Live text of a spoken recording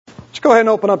Let's go ahead and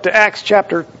open up to Acts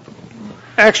chapter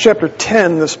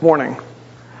 10 this morning.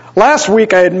 Last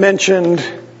week I had mentioned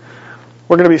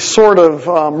we're going to be sort of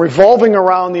revolving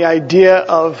around the idea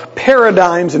of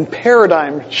paradigms and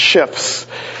paradigm shifts.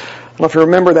 I don't know if you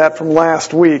remember that from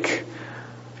last week.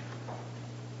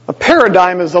 A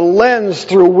paradigm is a lens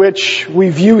through which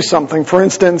we view something. For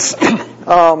instance,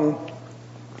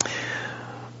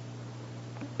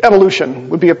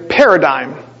 evolution would be a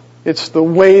paradigm. It's the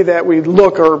way that we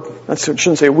look, or I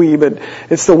shouldn't say we, but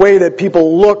it's the way that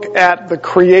people look at the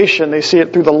creation. They see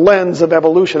it through the lens of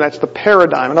evolution. That's the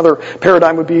paradigm. Another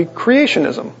paradigm would be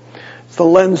creationism. It's the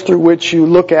lens through which you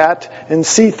look at and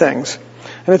see things.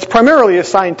 And it's primarily a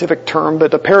scientific term, but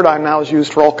the paradigm now is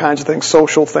used for all kinds of things,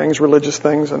 social things, religious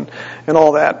things, and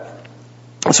all that.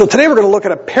 So today we're going to look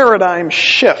at a paradigm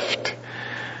shift.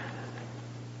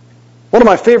 One of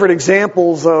my favorite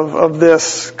examples of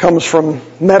this comes from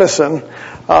medicine.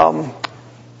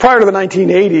 Prior to the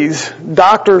 1980s,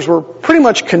 doctors were pretty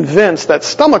much convinced that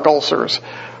stomach ulcers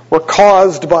were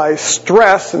caused by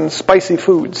stress and spicy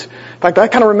foods. In fact, I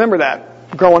kind of remember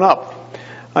that growing up.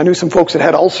 I knew some folks that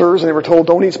had ulcers and they were told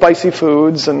don't eat spicy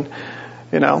foods and,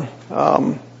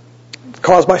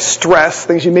 caused by stress,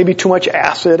 things you maybe too much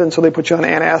acid, and so they put you on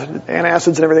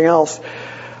antacids and everything else.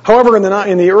 However, in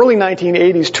the early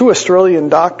 1980s, two Australian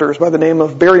doctors by the name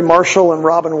of Barry Marshall and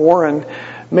Robin Warren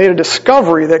made a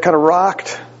discovery that kind of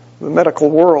rocked the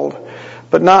medical world,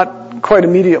 but not quite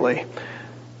immediately.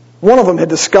 One of them had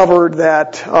discovered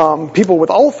that people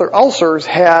with ulcers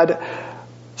had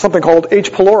something called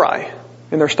H. pylori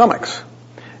in their stomachs.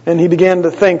 And he began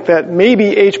to think that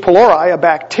maybe H. pylori, a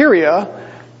bacteria,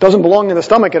 doesn't belong in the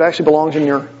stomach, it actually belongs in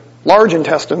your large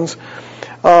intestines.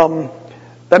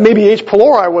 That maybe H.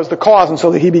 pylori was the cause, and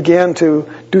so that he began to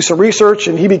do some research,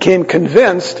 and he became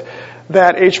convinced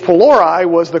that H. pylori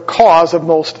was the cause of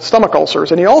most stomach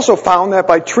ulcers. And he also found that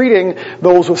by treating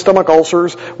those with stomach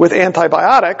ulcers with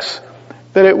antibiotics,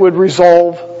 that it would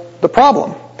resolve the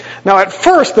problem. Now, at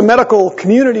first, the medical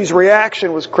community's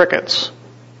reaction was crickets.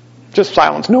 Just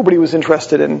silence. Nobody was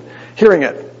interested in hearing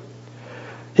it.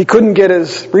 He couldn't get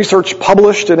his research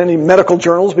published in any medical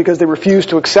journals because they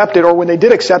refused to accept it, or when they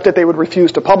did accept it, they would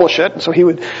refuse to publish it. And so he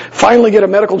would finally get a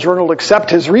medical journal to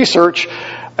accept his research,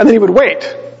 and then he would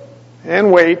wait,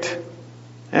 and wait,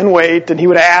 and wait, and he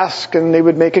would ask, and they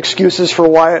would make excuses for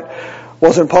why it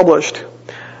wasn't published.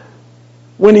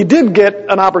 When he did get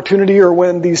an opportunity, or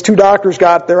when these two doctors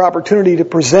got their opportunity to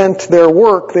present their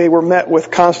work, they were met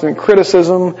with constant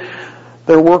criticism.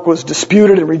 Their work was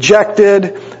disputed and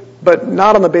rejected, but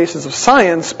not on the basis of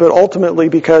science, but ultimately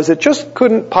because it just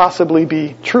couldn't possibly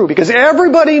be true. Because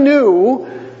everybody knew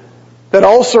that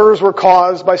ulcers were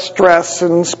caused by stress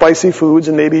and spicy foods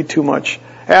and maybe too much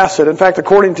acid. In fact,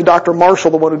 according to Dr.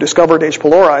 Marshall, the one who discovered H.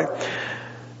 pylori,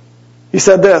 he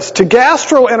said this: to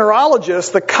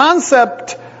gastroenterologists, the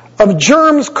concept of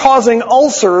germs causing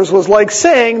ulcers was like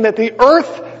saying that the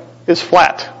earth is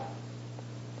flat.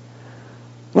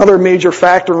 Another major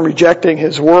factor in rejecting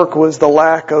his work was the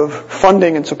lack of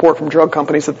funding and support from drug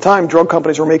companies. At the time, drug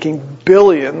companies were making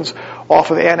billions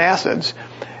off of antacids.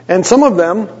 And some of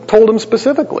them told him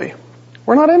specifically,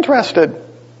 we're not interested.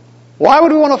 Why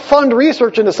would we want to fund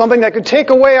research into something that could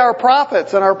take away our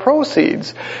profits and our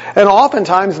proceeds? And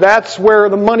oftentimes that's where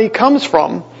the money comes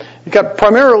from. You've got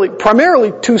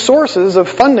primarily two sources of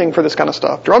funding for this kind of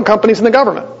stuff: drug companies and the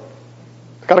government.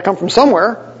 It's got to come from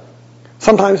somewhere.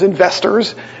 Sometimes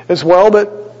investors as well, but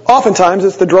oftentimes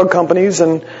it's the drug companies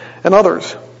and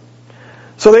others.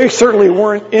 So they certainly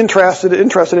weren't interested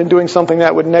in doing something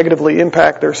that would negatively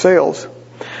impact their sales.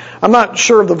 I'm not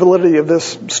sure of the validity of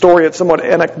this story. It's somewhat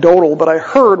anecdotal, but I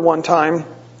heard one time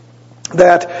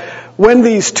that when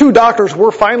these two doctors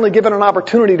were finally given an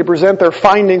opportunity to present their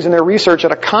findings and their research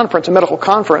at a conference, a medical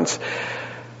conference,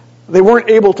 they weren't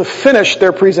able to finish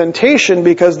their presentation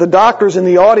because the doctors in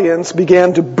the audience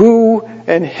began to boo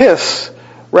and hiss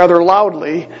rather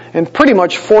loudly and pretty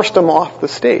much forced them off the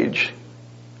stage.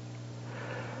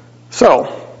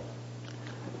 So,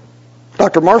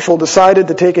 Dr. Marshall decided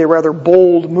to take a rather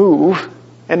bold move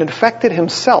and infected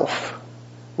himself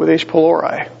with H.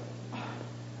 pylori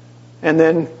and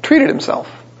then treated himself.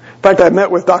 In fact, I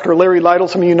met with Dr. Larry Lytle.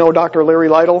 Some of you know Dr. Larry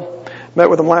Lytle. Met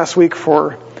with him last week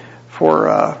for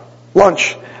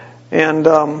lunch,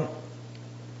 and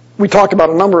we talked about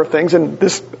a number of things, and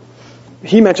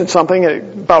he mentioned something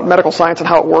about medical science and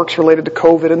how it works related to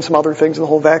COVID and some other things and the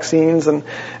whole vaccines and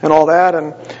all that.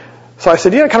 And so I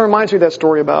said, yeah, it kind of reminds me of that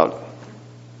story about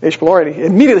H. pylori.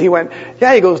 Immediately he went,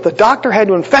 yeah, he goes, the doctor had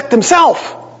to infect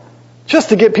himself. just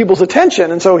to get people's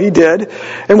attention, and so he did.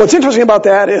 And what's interesting about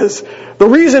that is the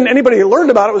reason anybody learned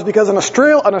about it was because an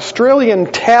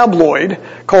Australian tabloid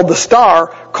called The Star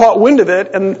caught wind of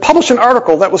it and published an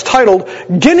article that was titled,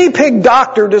 "Guinea Pig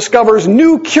Doctor Discovers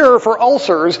New Cure for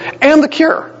Ulcers and the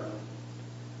Cure."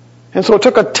 And so it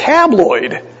took a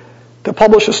tabloid to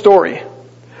publish a story.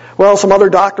 Well, some other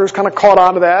doctors kind of caught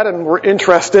on to that and were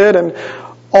interested, and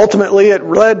ultimately it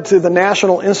led to the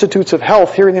National Institutes of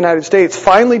Health here in the United States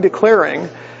finally declaring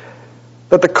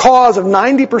that the cause of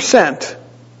 90%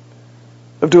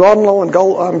 of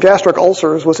duodenal and gastric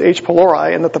ulcers was H.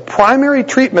 pylori, and that the primary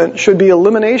treatment should be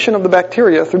elimination of the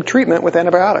bacteria through treatment with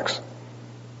antibiotics.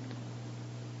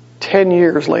 10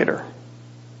 years later.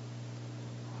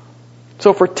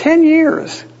 So for 10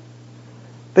 years,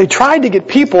 they tried to get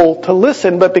people to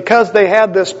listen, but because they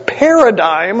had this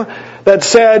paradigm that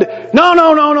said,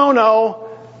 no.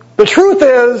 The truth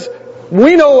is,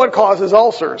 we know what causes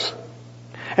ulcers.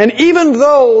 And even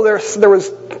though there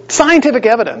was scientific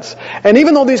evidence, and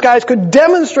even though these guys could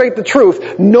demonstrate the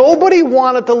truth, nobody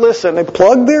wanted to listen. They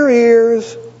plugged their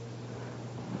ears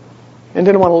and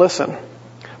didn't want to listen.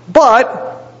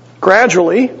 But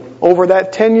gradually, over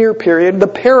that 10-year period, the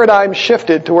paradigm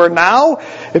shifted to where now,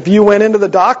 if you went into the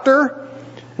doctor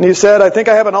and you said, "I think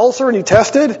I have an ulcer," and you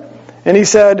tested, and he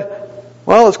said,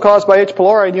 "Well, it's caused by H.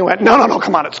 pylori," and you went, No,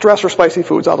 come on, it's stress or spicy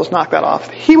foods, I'll just knock that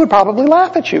off," he would probably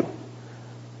laugh at you.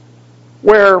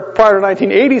 Where prior to the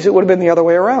 1980s, it would have been the other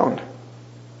way around.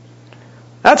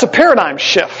 That's a paradigm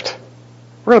shift.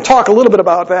 We're going to talk a little bit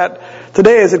about that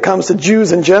today as it comes to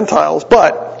Jews and Gentiles,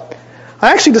 but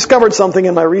I actually discovered something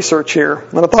in my research here,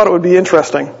 and I thought it would be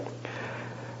interesting.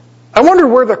 I wondered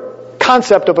where the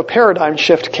concept of a paradigm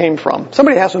shift came from.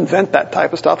 Somebody has to invent that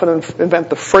type of stuff and invent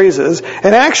the phrases.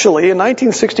 And actually, in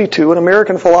 1962, an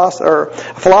American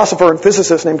philosopher and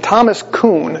physicist named Thomas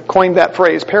Kuhn coined that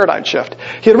phrase, paradigm shift.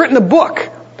 He had written a book.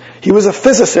 He was a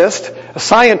physicist, a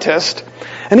scientist,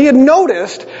 and he had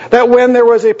noticed that when there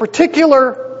was a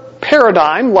particular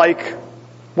paradigm, like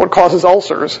what causes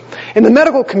ulcers, in the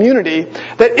medical community,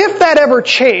 that if that ever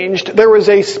changed, there was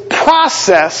a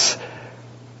process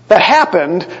that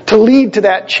happened to lead to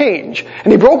that change.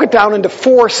 And he broke it down into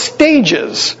 4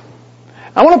 stages.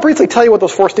 I want to briefly tell you what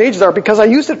those 4 stages are because I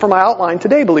used it for my outline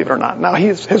today, believe it or not. Now,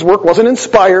 his work wasn't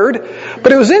inspired,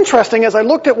 but it was interesting as I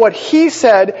looked at what he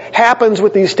said happens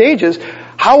with these stages,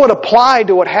 how it applied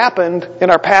to what happened in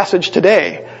our passage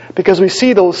today. Because we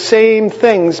see those same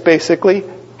things basically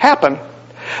happen.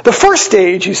 The first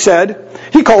stage, he said,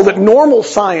 he called it normal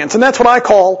science, and that's what I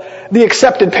call the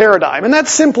accepted paradigm. And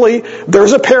that's simply,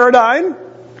 there's a paradigm,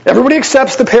 everybody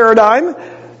accepts the paradigm,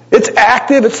 it's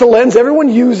active, it's the lens everyone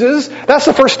uses. That's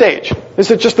the first stage.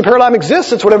 Is it just the paradigm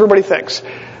exists? It's what everybody thinks.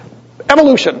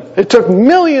 Evolution. It took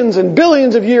millions and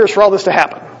billions of years for all this to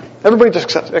happen. Everybody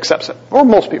just accepts it, or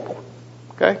most people.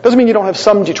 Okay? Doesn't mean you don't have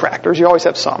some detractors, you always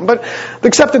have some. But the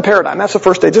accepted paradigm, that's the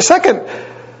first stage. The second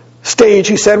stage,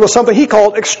 he said, was something he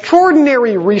called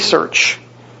extraordinary research.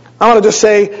 I want to just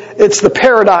say it's the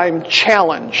paradigm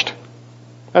challenged.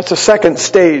 That's the second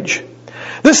stage.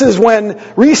 This is when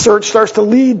research starts to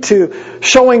lead to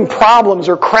showing problems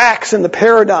or cracks in the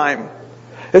paradigm.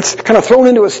 It's kind of thrown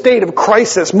into a state of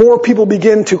crisis. More people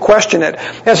begin to question it.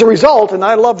 As a result, and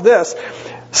I love this,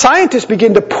 scientists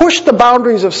begin to push the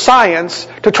boundaries of science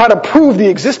to try to prove the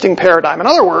existing paradigm. In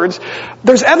other words,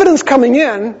 there's evidence coming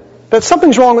in that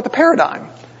something's wrong with the paradigm.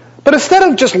 But instead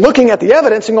of just looking at the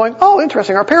evidence and going, "Oh,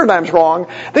 interesting, our paradigm's wrong,"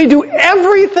 they do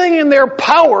everything in their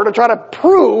power to try to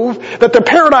prove that the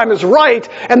paradigm is right,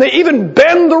 and they even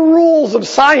bend the rules of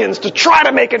science to try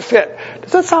to make it fit.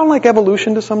 Does that sound like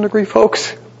evolution to some degree,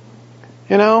 folks?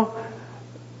 You know?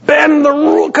 Bend the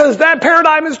rule, because that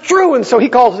paradigm is true. And so he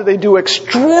calls it, they do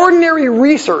extraordinary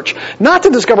research, not to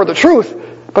discover the truth,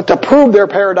 but to prove their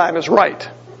paradigm is right.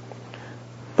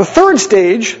 The third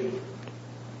stage,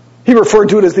 he referred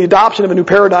to it as the adoption of a new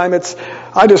paradigm.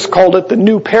 I just called it the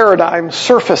new paradigm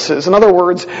surfaces. In other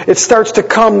words, it starts to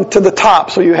come to the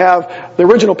top. So you have the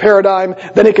original paradigm,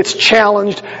 then it gets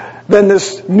challenged, then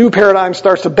this new paradigm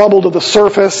starts to bubble to the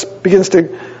surface, begins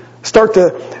to start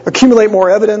to accumulate more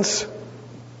evidence.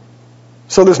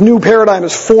 So this new paradigm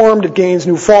is formed, it gains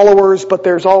new followers, but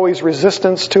there's always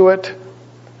resistance to it.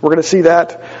 We're going to see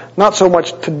that not so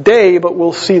much today, but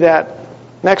we'll see that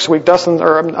next week,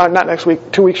 not next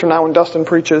week, 2 weeks from now when Dustin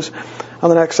preaches on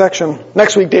the next section.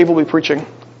 Next week, Dave will be preaching.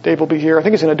 Dave will be here. I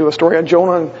think he's going to do a story on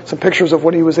Jonah and some pictures of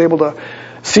what he was able to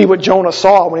see what Jonah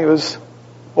saw when he was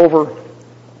over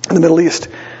in the Middle East.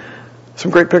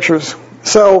 Some great pictures.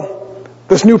 So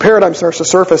this new paradigm starts to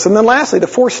surface. And then lastly, the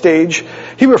fourth stage,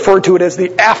 he referred to it as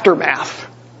the aftermath.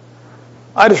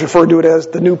 I just refer to it as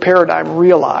the new paradigm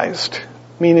realized,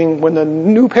 meaning when the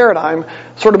new paradigm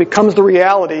sort of becomes the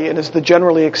reality and is the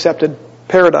generally accepted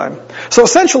paradigm. So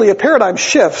essentially a paradigm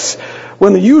shifts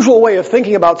when the usual way of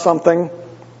thinking about something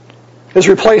is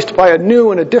replaced by a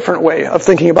new and a different way of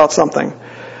thinking about something.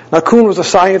 Now, Kuhn was a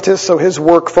scientist, so his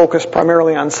work focused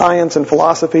primarily on science and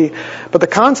philosophy, but the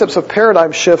concepts of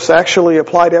paradigm shifts actually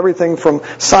apply to everything from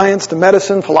science to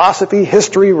medicine, philosophy,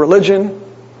 history, religion.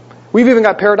 We've even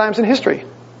got paradigms in history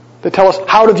that tell us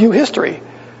how to view history.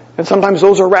 And sometimes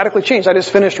those are radically changed. I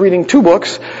just finished reading 2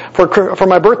 books for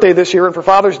my birthday this year and for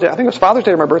Father's Day. I think it was Father's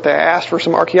Day or my birthday. I asked for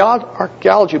some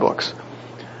archaeology books.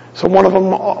 So one of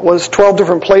them was 12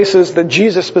 different places that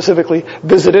Jesus specifically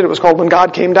visited. It was called When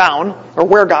God Came Down, or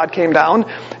Where God Came Down.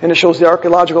 And it shows the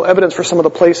archaeological evidence for some of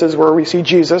the places where we see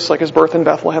Jesus, like his birth in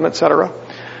Bethlehem, etc.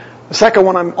 The second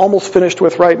one I'm almost finished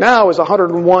with right now is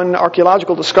 101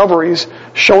 archaeological discoveries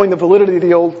showing the validity of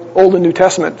the Old and New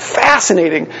Testament.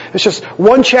 Fascinating. It's just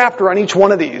one chapter on each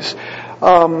one of these.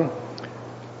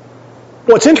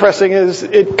 What's interesting is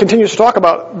it continues to talk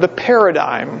about the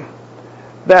paradigm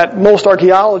that most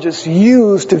archaeologists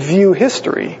use to view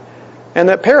history. And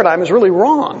that paradigm is really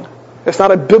wrong. It's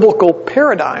not a biblical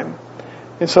paradigm.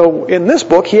 And so in this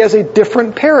book, he has a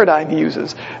different paradigm he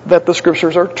uses, that the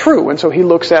Scriptures are true. And so he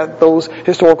looks at those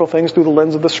historical things through the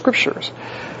lens of the Scriptures.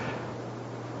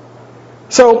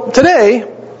 So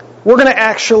today, we're going to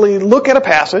actually look at a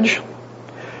passage.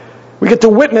 We get to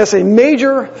witness a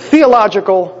major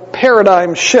theological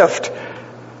paradigm shift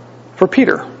for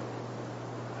Peter.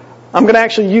 I'm going to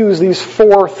actually use these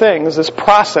 4 things, this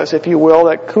process, if you will,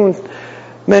 that Kuhn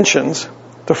mentions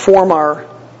to form our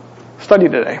study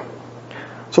today.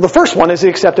 So the first one is the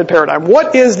accepted paradigm.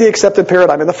 What is the accepted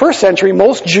paradigm? In the first century,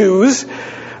 most Jews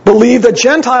believed that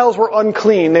Gentiles were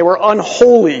unclean. They were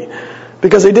unholy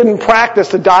because they didn't practice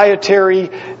the dietary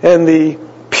and the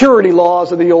purity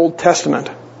laws of the Old Testament.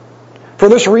 For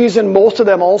this reason, most of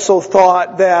them also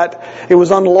thought that it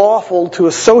was unlawful to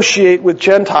associate with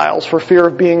Gentiles for fear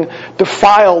of being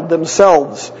defiled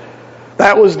themselves.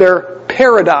 That was their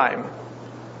paradigm.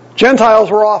 Gentiles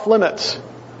were off limits.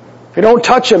 You don't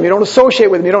touch them, you don't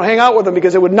associate with them, you don't hang out with them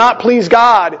because it would not please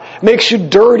God. It makes you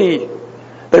dirty.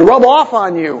 They rub off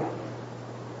on you.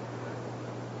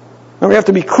 Now we have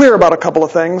to be clear about a couple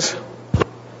of things.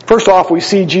 First off, we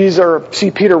see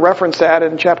Peter reference that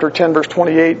in chapter 10, verse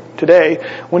 28 today.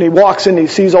 When he walks in, he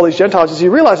sees all these Gentiles, he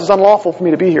realizes it's unlawful for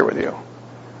me to be here with you.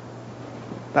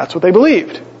 That's what they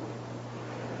believed.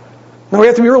 Now we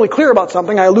have to be really clear about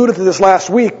something. I alluded to this last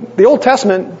week. The Old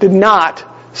Testament did not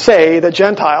say that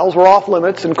Gentiles were off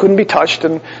limits and couldn't be touched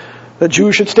and that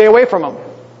Jews should stay away from them.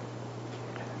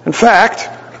 In fact,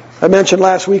 I mentioned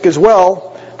last week as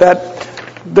well that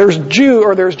there's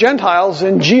Gentiles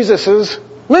in Jesus'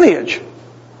 lineage.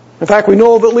 In fact, we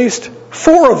know of at least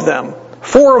 4 of them.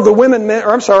 4 of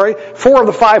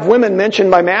the 5 women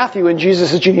mentioned by Matthew in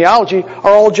Jesus' genealogy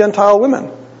are all Gentile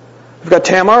women. We've got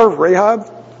Tamar,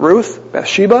 Rahab, Ruth,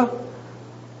 Bathsheba.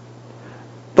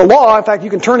 The law, in fact, you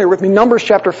can turn here with me, Numbers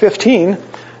chapter 15.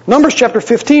 Numbers chapter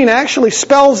 15 actually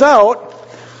spells out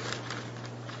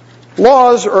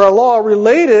laws or a law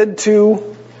related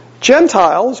to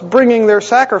Gentiles bringing their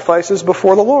sacrifices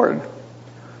before the Lord.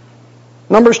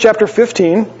 Numbers chapter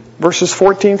 15, verses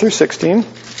 14 through 16.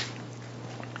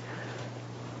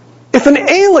 If an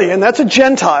alien, that's a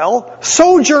Gentile,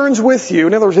 sojourns with you,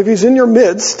 in other words, if he's in your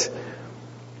midst,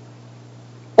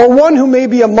 or one who may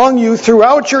be among you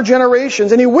throughout your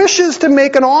generations, and he wishes to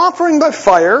make an offering by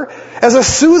fire as a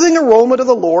soothing aroma to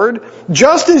the Lord,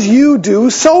 just as you do,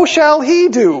 so shall he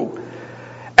do.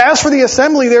 As for the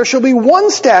assembly, there shall be one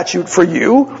statute for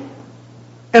you,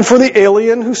 and for the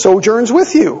alien who sojourns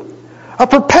with you. A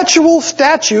perpetual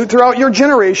statute throughout your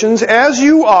generations, as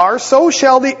you are, so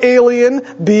shall the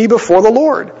alien be before the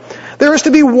Lord. There is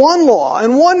to be one law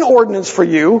and one ordinance for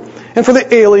you, and for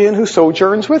the alien who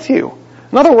sojourns with you.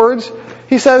 In other words,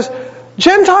 he says,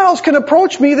 Gentiles can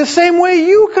approach me the same way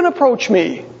you can approach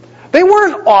me. They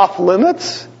weren't off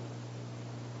limits.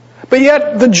 But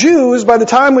yet the Jews, by the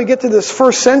time we get to this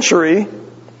first century,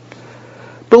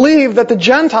 believed that the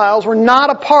Gentiles were not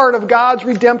a part of God's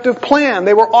redemptive plan.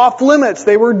 They were off limits.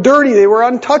 They were dirty. They were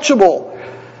untouchable.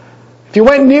 If you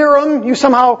went near them, you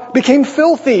somehow became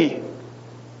filthy.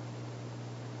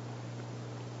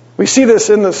 We see this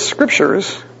in the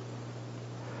Scriptures.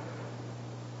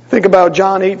 Think about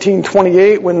John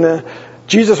 18:28 when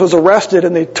Jesus was arrested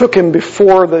and they took him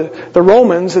before the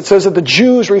Romans. It says that the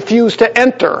Jews refused to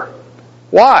enter.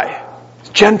 Why? It's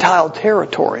Gentile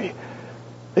territory.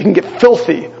 They can get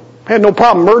filthy. They had no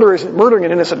problem murdering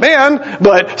an innocent man,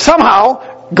 but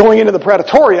somehow going into the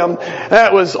Praetorium,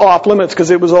 that was off limits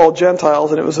because it was all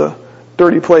Gentiles and it was a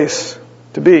dirty place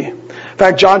to be. In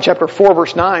fact, John chapter 4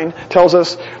 verse 9 tells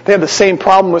us they had the same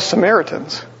problem with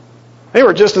Samaritans. They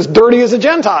were just as dirty as the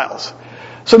Gentiles.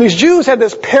 So these Jews had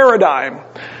this paradigm.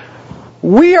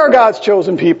 We are God's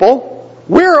chosen people.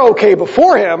 We're okay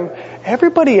before Him.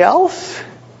 Everybody else,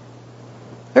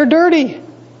 they're dirty.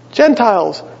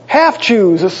 Gentiles,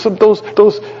 half-Jews,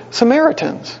 those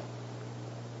Samaritans.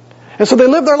 And so they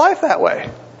lived their life that way,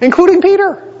 including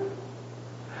Peter.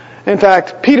 In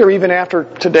fact, Peter, even after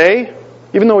today,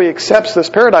 even though he accepts this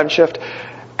paradigm shift,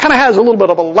 kind of has a little bit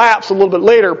of a lapse a little bit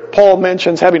later. Paul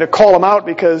mentions having to call him out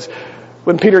because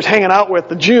when Peter's hanging out with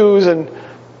the Jews and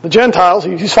the Gentiles,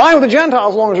 he's fine with the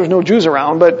Gentiles as long as there's no Jews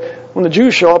around, but when the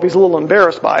Jews show up, he's a little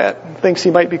embarrassed by it, thinks he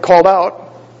might be called out.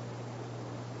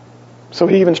 So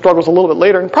he even struggles a little bit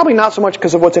later, and probably not so much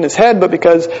because of what's in his head, but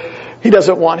because he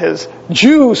doesn't want his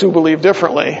Jews who believe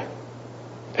differently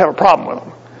to have a problem with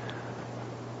him.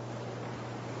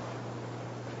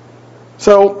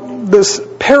 So this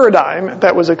paradigm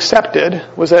that was accepted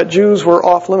was that Jews were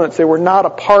off limits. They were not a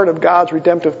part of God's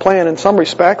redemptive plan in some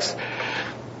respects.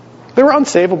 They were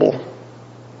unsavable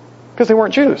because they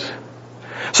weren't Jews.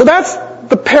 So that's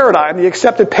the paradigm, the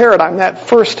accepted paradigm, that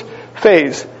first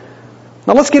phase.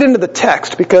 Now let's get into the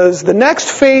text, because the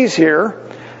next phase here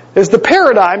is the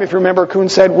paradigm, if you remember, Kuhn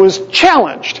said, was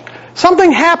challenged.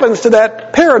 Something happens to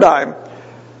that paradigm.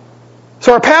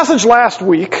 So our passage last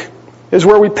week is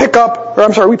where we pick up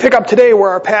today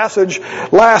where our passage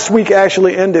last week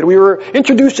actually ended. We were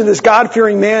introduced to this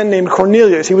God-fearing man named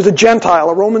Cornelius. He was a Gentile,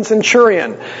 a Roman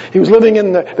centurion. He was living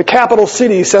in the capital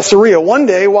city, Caesarea. One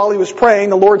day, while he was praying,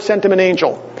 the Lord sent him an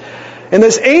angel. And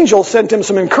this angel sent him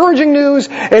some encouraging news,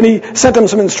 and he sent him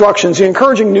some instructions. The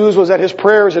encouraging news was that his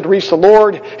prayers had reached the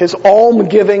Lord. His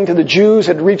almsgiving to the Jews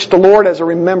had reached the Lord as a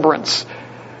remembrance.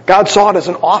 God saw it as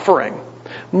an offering.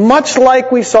 Much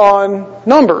like we saw in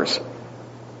Numbers.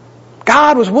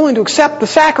 God was willing to accept the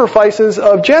sacrifices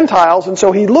of Gentiles, and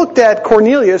so He looked at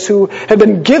Cornelius, who had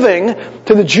been giving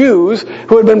to the Jews,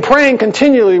 who had been praying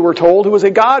continually, we're told, who was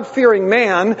a God-fearing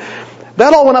man.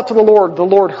 That all went up to the Lord. The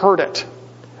Lord heard it.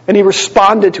 And He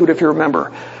responded to it, if you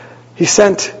remember. He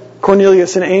sent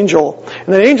Cornelius an angel. And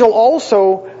the angel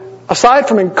also, aside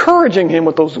from encouraging him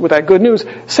with that good news,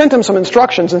 sent him some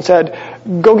instructions and said,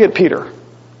 go get Peter.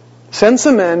 Send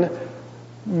some men,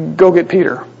 go get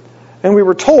Peter. And we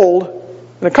were told,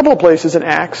 in a couple of places in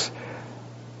Acts,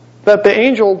 that the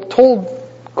angel told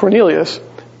Cornelius,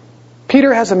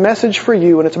 Peter has a message for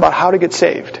you, and it's about how to get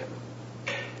saved.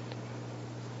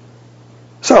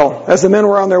 So, as the men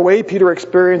were on their way, Peter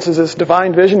experiences this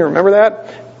divine vision. You remember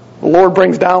that? The Lord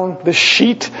brings down the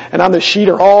sheet, and on the sheet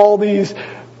are all these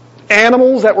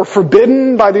animals that were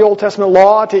forbidden by the Old Testament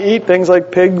law to eat, things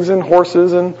like pigs and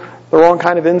horses and the wrong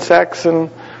kind of insects and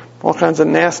all kinds of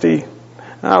nasty.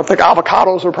 I don't think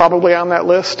avocados are probably on that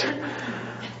list.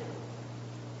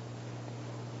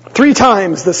 3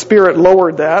 times the Spirit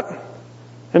lowered that,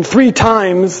 and 3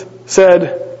 times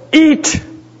said, eat.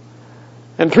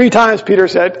 And 3 times Peter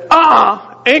said,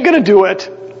 ain't going to do it.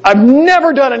 I've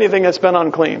never done anything that's been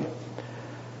unclean.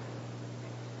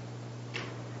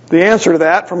 The answer to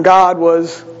that from God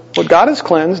was, what God has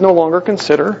cleansed, no longer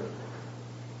consider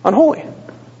unholy.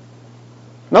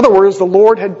 In other words, the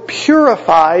Lord had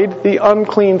purified the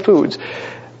unclean foods.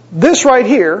 This right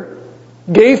here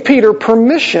gave Peter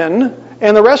permission,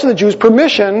 and the rest of the Jews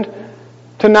permission,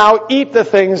 to now eat the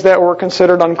things that were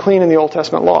considered unclean in the Old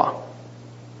Testament law.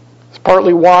 It's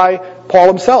partly why Paul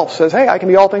himself says, hey, I can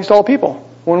be all things to all people.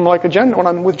 When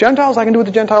I'm with Gentiles, I can do what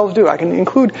the Gentiles do. I can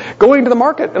include going to the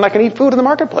market, and I can eat food in the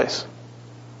marketplace.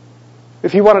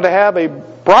 If he wanted to have a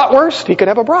bratwurst, he could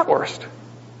have a bratwurst.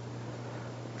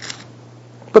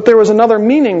 But there was another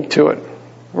meaning to it.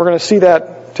 We're going to see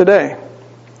that today.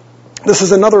 This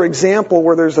is another example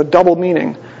where there's a double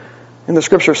meaning in the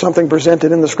Scripture, something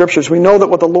presented in the Scriptures. We know that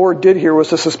what the Lord did here was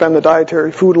to suspend the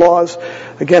dietary food laws.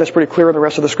 Again, it's pretty clear in the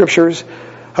rest of the Scriptures.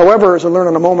 However, as we'll learn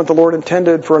in a moment, the Lord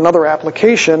intended for another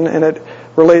application, and it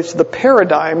relates to the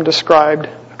paradigm described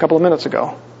a couple of minutes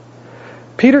ago.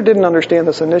 Peter didn't understand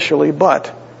this initially,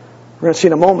 but we're going to see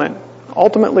in a moment,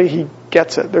 ultimately he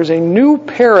gets it. There's a new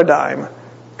paradigm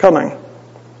coming.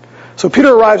 So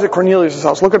Peter arrives at Cornelius'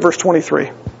 house. Look at verse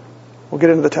 23. We'll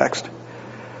get into the text.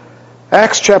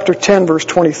 Acts chapter 10, verse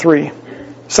 23.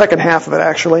 Second half of it,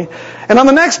 actually. And on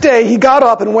the next day, he got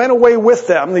up and went away with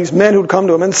them, these men who'd come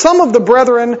to him. And some of the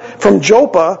brethren from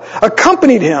Joppa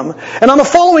accompanied him. And on the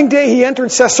following day, he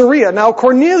entered Caesarea. Now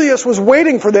Cornelius was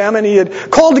waiting for them, and he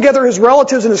had called together his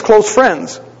relatives and his close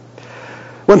friends.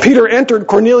 When Peter entered,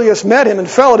 Cornelius met him and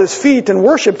fell at his feet and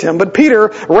worshipped him. But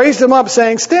Peter raised him up,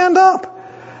 saying, "Stand up.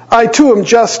 I too am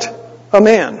just a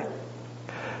man."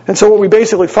 And so what we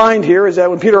basically find here is that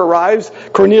when Peter arrives,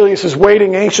 Cornelius is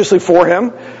waiting anxiously for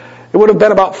him. It would have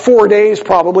been about 4 days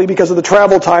probably because of the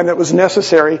travel time that was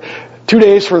necessary. 2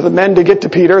 days for the men to get to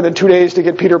Peter, and then 2 days to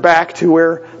get Peter back to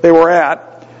where they were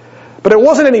at. But it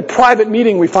wasn't any private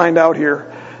meeting, we find out here.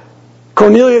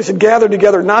 Cornelius had gathered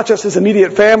together not just his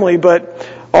immediate family, but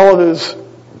all of his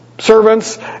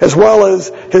servants, as well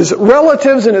as his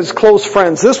relatives and his close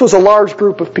friends. This was a large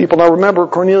group of people. Now remember,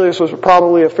 Cornelius was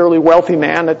probably a fairly wealthy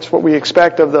man. That's what we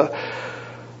expect of the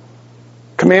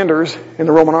commanders in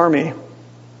the Roman army.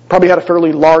 Probably had a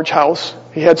fairly large house.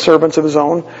 He had servants of his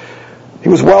own. He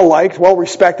was well liked, well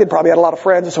respected, probably had a lot of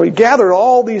friends. And so he gathered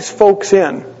all these folks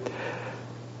in.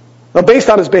 Now based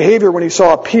on his behavior when he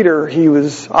saw Peter, he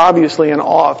was obviously in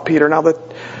awe of Peter. Now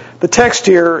the text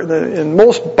here, in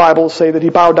most Bibles say that he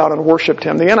bowed down and worshipped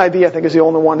him. The NIV, I think, is the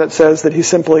only one that says that he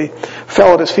simply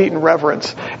fell at his feet in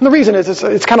reverence. And the reason is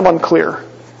it's kind of unclear.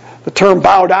 The term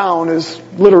bow down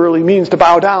literally means to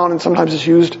bow down, and sometimes it's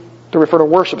used to refer to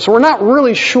worship. So we're not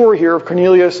really sure here if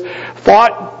Cornelius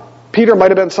thought Peter might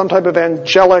have been some type of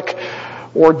angelic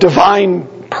or divine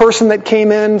person that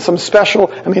came in, some special.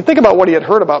 Think about what he had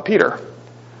heard about Peter.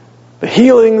 The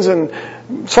healings, and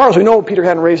as far as we know, Peter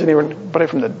hadn't raised anybody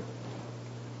from the...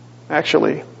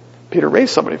 Actually, Peter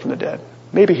raised somebody from the dead.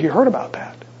 Maybe he heard about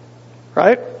that.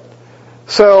 Right?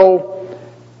 So,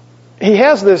 he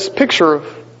has this picture of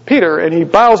Peter, and he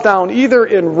bows down either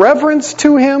in reverence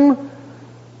to him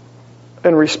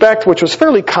and respect, which was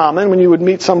fairly common when you would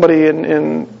meet somebody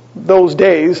in those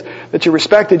days that you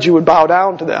respected, you would bow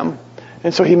down to them.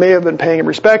 And so he may have been paying him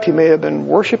respect. He may have been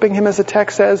worshiping him, as the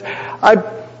text says. I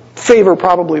favor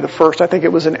probably the first. I think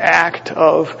it was an act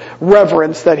of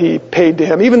reverence that he paid to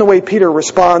him. Even the way Peter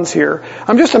responds here,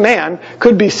 "I'm just a man,"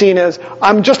 could be seen as,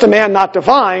 "I'm just a man, not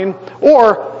divine,"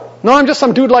 or, "No, I'm just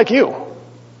some dude like you.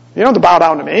 You don't have to bow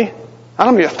down to me. I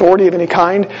don't have any authority of any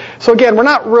kind." So again, we're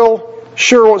not real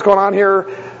sure what's going on here.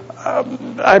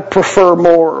 I prefer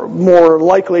more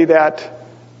likely that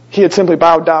he had simply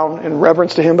bowed down in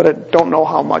reverence to him, but I don't know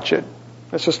how much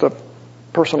it's just a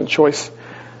personal choice.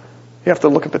 You have to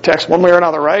look at the text one way or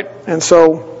another, right? And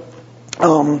so,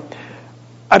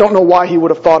 I don't know why he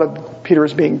would have thought of Peter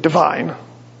as being divine,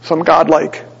 some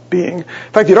godlike being. In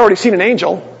fact, he'd already seen an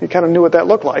angel. He kind of knew what that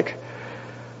looked like.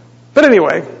 But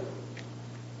anyway,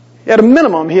 at a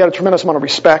minimum, he had a tremendous amount of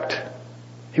respect.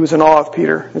 He was in awe of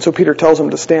Peter, and so Peter tells him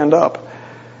to stand up.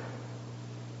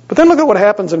 But then look at what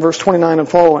happens in verse 29 and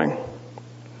following.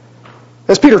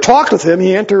 As Peter talked with him,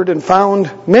 he entered and found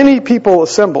many people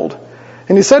assembled.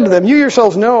 And he said to them, "You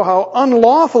yourselves know how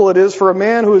unlawful it is for a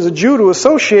man who is a Jew to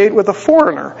associate with a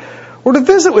foreigner or to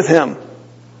visit with him."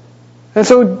 And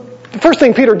so the first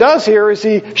thing Peter does here is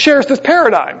he shares this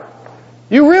paradigm.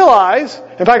 You realize,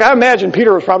 in fact, I imagine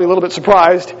Peter was probably a little bit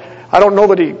surprised. I don't know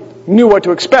that he knew what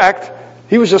to expect.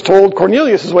 He was just told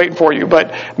Cornelius is waiting for you.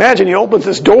 But imagine he opens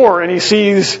this door and he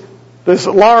sees this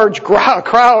large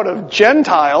crowd of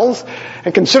Gentiles.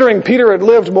 And considering Peter had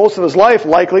lived most of his life,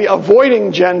 likely,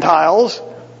 avoiding Gentiles,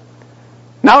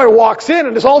 now he walks in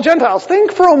and it's all Gentiles.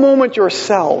 Think for a moment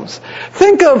yourselves.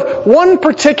 Think of one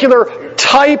particular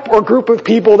type or group of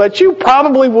people that you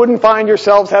probably wouldn't find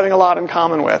yourselves having a lot in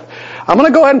common with. I'm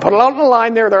going to go ahead and put it out in the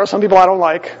line there. There are some people I don't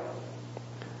like.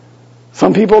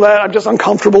 Some people that I'm just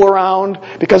uncomfortable around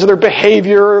because of their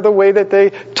behavior, or the way that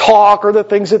they talk, or the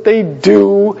things that they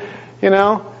do, you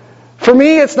know. For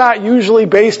me, it's not usually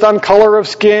based on color of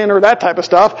skin or that type of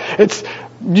stuff. It's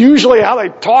usually how they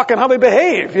talk and how they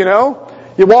behave, you know.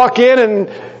 You walk in and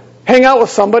hang out with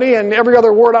somebody and every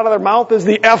other word out of their mouth is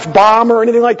the F-bomb or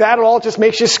anything like that. It all just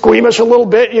makes you squeamish a little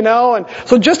bit, you know. And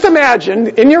so just imagine,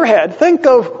 in your head, think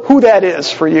of who that is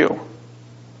for you.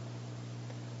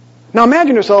 Now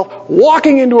imagine yourself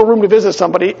walking into a room to visit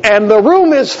somebody and the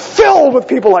room is filled with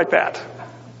people like that.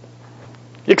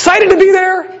 You excited to be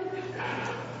there?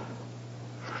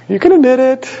 You can admit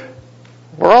it.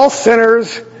 We're all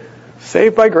sinners,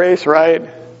 saved by grace, right?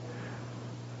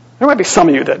 There might be some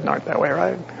of you that aren't that way,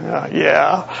 right?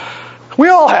 Yeah. We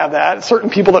all have that. Certain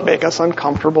people that make us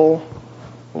uncomfortable,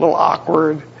 a little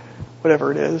awkward,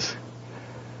 whatever it is.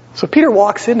 So Peter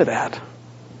walks into that.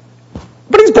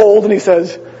 But he's bold and he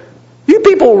says, "You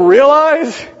people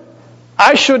realize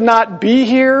I should not be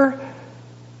here?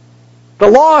 The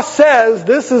law says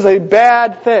this is a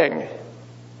bad thing."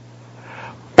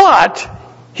 But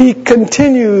he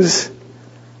continues,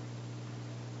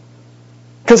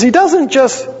 because he doesn't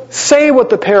just say what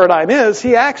the paradigm is,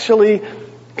 he actually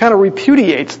kind of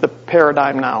repudiates the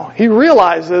paradigm now. He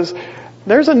realizes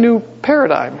there's a new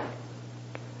paradigm.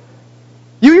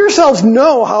 You yourselves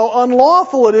know how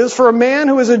unlawful it is for a man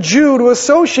who is a Jew to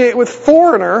associate with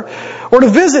foreigner or to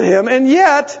visit him, and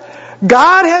yet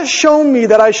God has shown me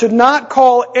that I should not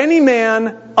call any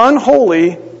man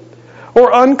unholy or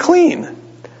unclean.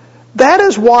 That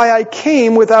is why I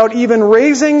came without even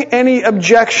raising any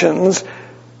objections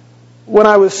when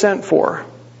I was sent for.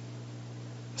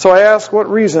 So I ask, what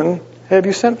reason have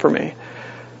you sent for me?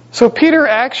 So Peter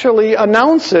actually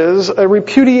announces a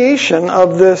repudiation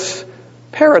of this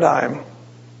paradigm.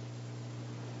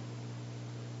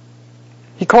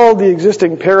 He called the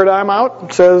existing paradigm out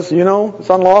and says, it's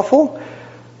unlawful.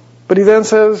 But he then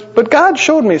says, but God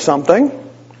showed me something.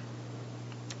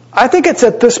 I think it's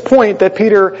at this point that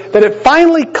it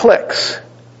finally clicks.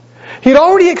 He'd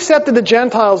already accepted the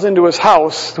Gentiles into his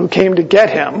house who came to get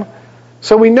him.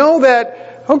 So we know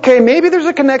that, okay, maybe there's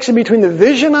a connection between the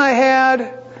vision I had.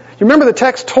 You remember the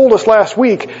text told us last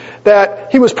week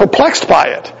that he was perplexed by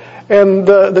it. And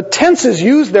the tenses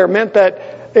used there meant that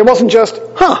it wasn't just,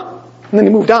 and then he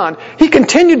moved on. He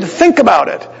continued to think about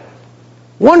it,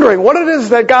 wondering what it is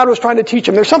that God was trying to teach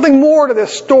him. There's something more to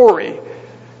this story.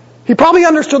 He probably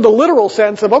understood the literal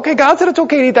sense of, okay, God said it's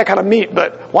okay to eat that kind of meat,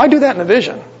 but why do that in a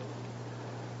vision?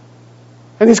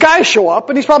 And these guys show up,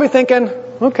 and he's probably thinking,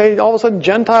 okay, all of a sudden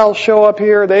Gentiles show up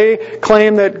here. They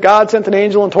claim that God sent an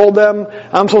angel and told them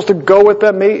I'm supposed to go with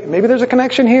them. Maybe there's a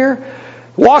connection here.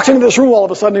 Walks into this room all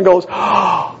of a sudden and goes,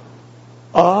 oh.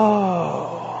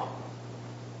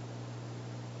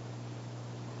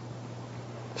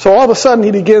 So all of a sudden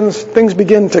things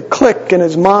begin to click in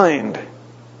his mind.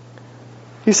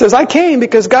 He says, I came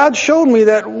because God showed me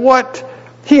that what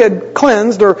he had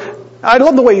cleansed, or I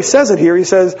love the way he says it here. He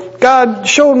says, God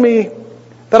showed me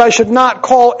that I should not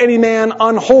call any man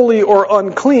unholy or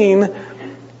unclean.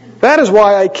 That is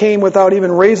why I came without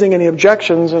even raising any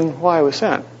objections and why I was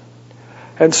sent.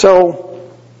 And so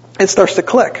it starts to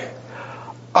click.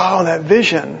 Oh, that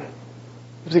vision.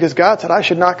 It's because God said I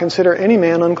should not consider any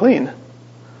man unclean.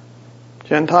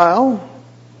 Gentile,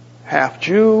 half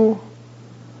Jew,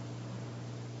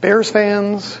 Bears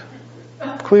fans,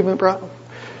 Cleveland Browns.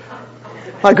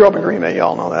 I grew up in Green Bay,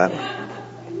 y'all know that.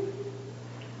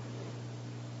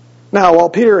 Now, while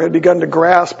Peter had begun to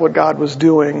grasp what God was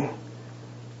doing,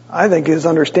 I think his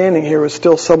understanding here was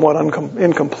still somewhat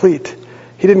incomplete.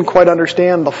 He didn't quite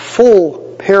understand the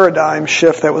full paradigm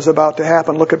shift that was about to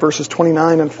happen. Look at verses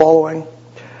 29 and following.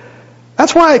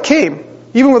 That's why I came,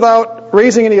 even without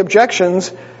raising any objections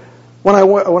when I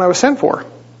was sent for.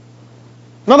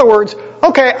 In other words,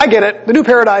 okay, I get it. The new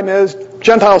paradigm is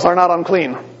Gentiles are not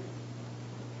unclean.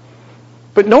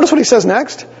 But notice what he says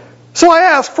next. So I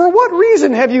asked, for what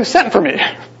reason have you sent for me?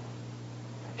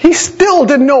 He still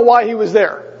didn't know why he was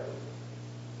there.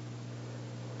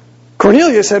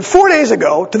 Cornelius said, 4 days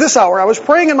ago, to this hour, I was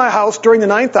praying in my house during the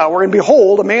 9th hour, and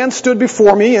behold, a man stood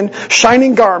before me in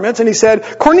shining garments, and he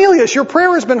said, Cornelius, your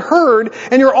prayer has been heard,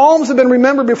 and your alms have been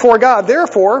remembered before God.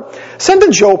 Therefore, send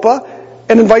to Joppa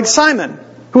and invite Simon,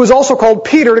 who is also called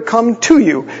Peter, to come to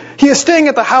you. He is staying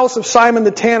at the house of Simon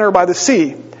the tanner by the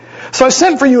sea. So I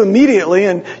sent for you immediately,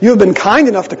 and you have been kind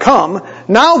enough to come.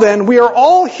 Now then, we are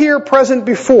all here present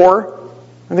before,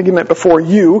 I think he meant before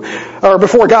you, or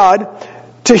before God,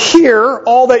 to hear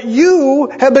all that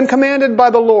you have been commanded by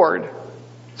the Lord.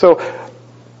 So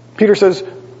Peter says,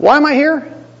 why am I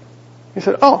here? He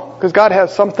said, because God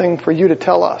has something for you to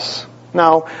tell us.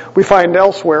 Now, we find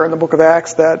elsewhere in the book of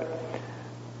Acts that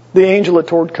the angel had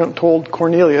told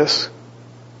Cornelius,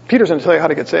 Peter's going to tell you how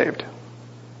to get saved.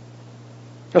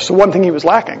 That's the one thing he was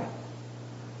lacking.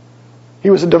 He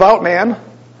was a devout man,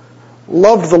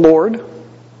 loved the Lord,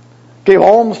 gave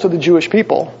alms to the Jewish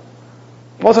people.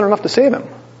 It wasn't enough to save him.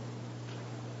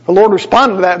 The Lord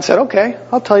responded to that and said, okay,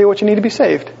 I'll tell you what you need to be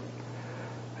saved.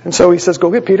 And so he says, go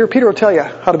get Peter. Peter will tell you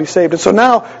how to be saved. And so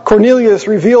now Cornelius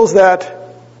reveals that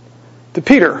to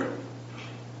Peter.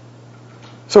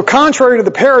 So contrary to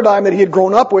the paradigm that he had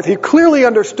grown up with, he clearly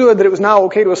understood that it was now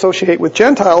okay to associate with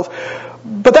Gentiles,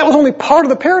 but that was only part of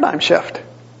the paradigm shift.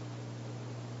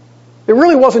 It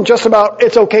really wasn't just about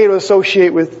it's okay to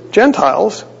associate with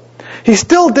Gentiles. He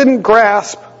still didn't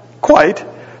grasp quite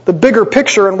the bigger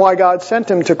picture and why God sent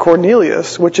him to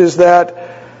Cornelius, which is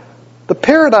that the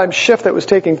paradigm shift that was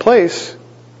taking place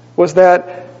was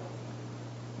that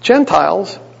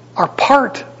Gentiles are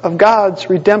part of God's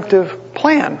redemptive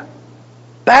plan.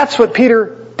 That's what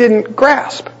Peter didn't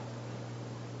grasp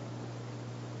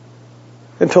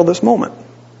until this moment.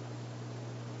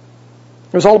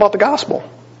 It was all about the gospel.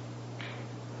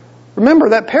 Remember,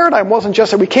 that paradigm wasn't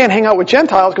just that we can't hang out with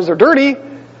Gentiles because they're dirty.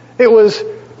 It was,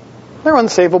 they're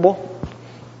unsavable.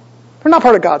 They're not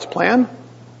part of God's plan.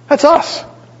 That's us.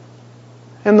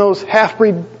 And those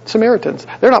half-breed Samaritans,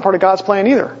 they're not part of God's plan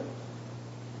either.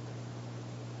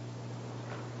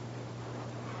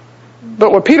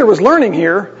 But what Peter was learning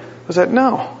here was that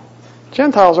no,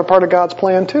 Gentiles are part of God's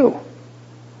plan too.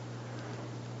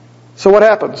 So what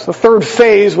happens? The third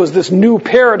phase was this new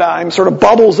paradigm sort of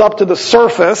bubbles up to the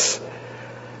surface.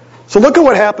 So look at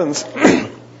what happens.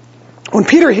 When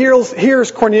Peter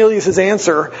hears Cornelius'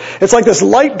 answer, it's like this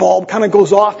light bulb kind of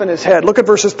goes off in his head. Look at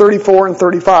verses 34 and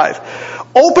 35.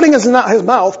 Opening his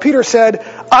mouth, Peter said,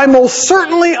 I most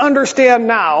certainly understand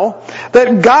now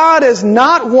that God is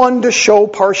not one to show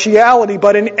partiality,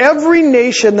 but in every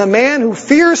nation the man who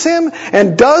fears him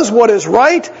and does what is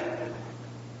right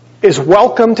is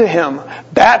welcome to him.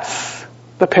 That's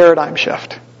the paradigm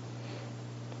shift.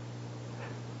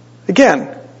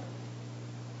 Again,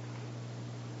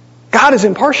 God is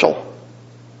impartial.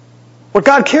 What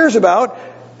God cares about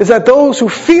is that those who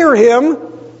fear him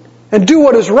and do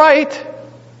what is right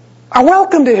are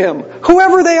welcome to him.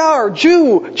 Whoever they are,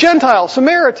 Jew, Gentile,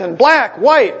 Samaritan, black,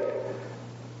 white,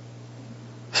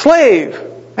 slave,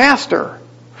 master,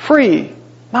 free,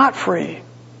 not free.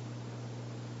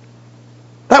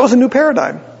 That was a new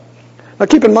paradigm. Now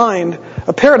keep in mind,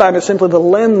 a paradigm is simply the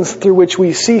lens through which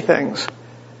we see things.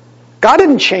 God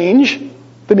didn't change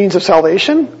the means of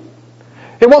salvation.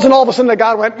 It wasn't all of a sudden that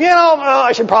God went,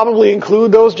 I should probably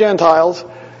include those Gentiles.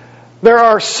 There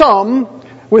are some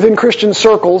within Christian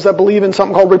circles that believe in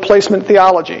something called replacement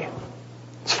theology.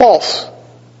 It's false.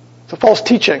 It's a false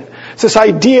teaching. It's this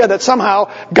idea that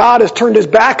somehow God has turned his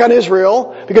back on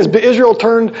Israel because Israel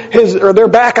turned their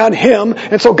back on him,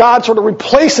 and so God sort of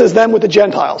replaces them with the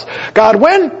Gentiles. God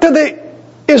went to the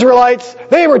Israelites,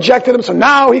 they rejected him, so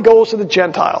now he goes to the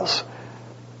Gentiles.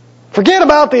 Forget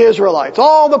about the Israelites.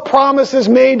 All the promises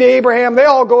made to Abraham, they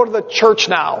all go to the church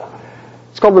now.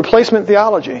 It's called replacement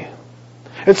theology.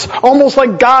 It's almost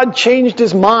like God changed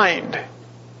his mind.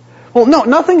 Well, no,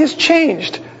 nothing has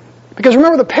changed. Because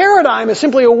remember, the paradigm is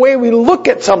simply a way we look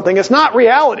at something. It's not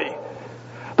reality.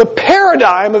 The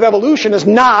paradigm of evolution is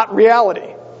not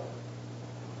reality.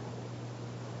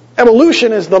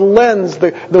 Evolution is the lens,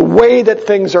 the way that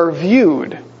things are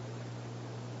viewed.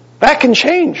 That can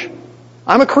change.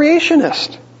 I'm a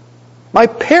creationist. My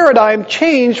paradigm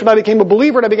changed when I became a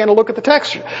believer and I began to look at the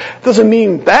text. Doesn't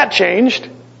mean that changed.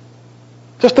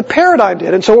 Just the paradigm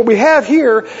did. And so what we have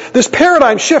here, this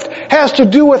paradigm shift, has to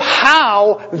do with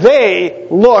how they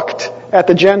looked at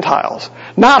the Gentiles,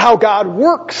 not how God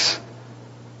works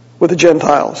with the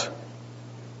Gentiles.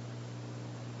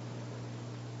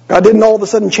 God didn't all of a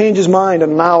sudden change his mind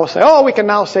and now say, we can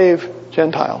now save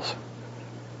Gentiles.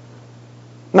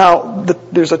 Now,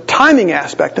 there's a timing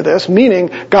aspect to this, meaning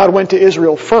God went to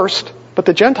Israel first, but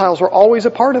the Gentiles were always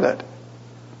a part of it.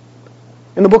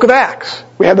 In the book of Acts,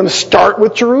 we have them start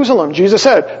with Jerusalem. Jesus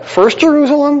said, first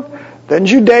Jerusalem, then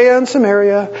Judea and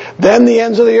Samaria, then the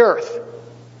ends of the earth.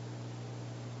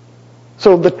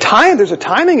 So there's a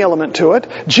timing element to it.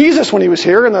 Jesus, when he was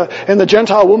here, and the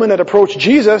Gentile woman had approached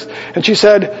Jesus, and she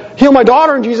said, heal my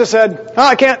daughter, and Jesus said,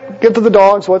 I can't give to the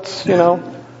dogs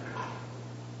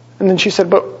And then she said,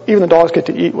 but even the dogs get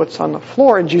to eat what's on the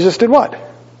floor. And Jesus did what?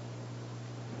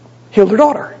 Healed her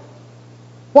daughter.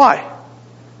 Why?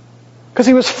 Because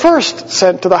he was first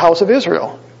sent to the house of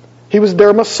Israel. He was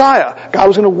their Messiah. God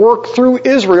was going to work through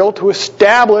Israel to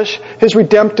establish his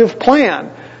redemptive plan.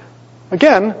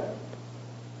 Again,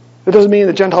 it doesn't mean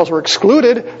the Gentiles were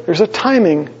excluded. There's a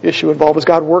timing issue involved as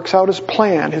God works out his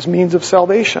plan, his means of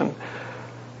salvation.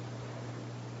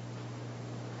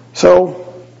 So,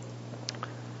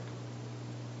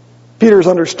 Peter's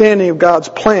understanding of God's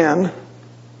plan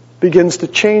begins to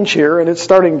change here, and it's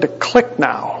starting to click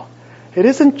now. It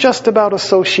isn't just about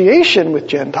association with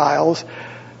Gentiles,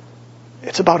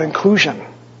 it's about inclusion.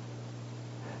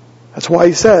 That's why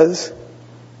he says,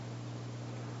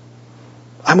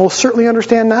 I most certainly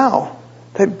understand now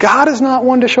that God is not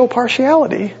one to show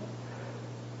partiality,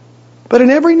 but in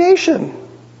every nation,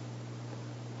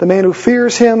 the man who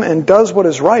fears him and does what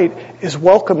is right is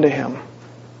welcome to him.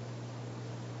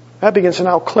 That begins to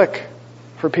now click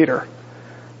for Peter.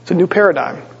 It's a new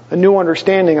paradigm, a new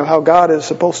understanding of how God is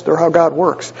supposed to, or how God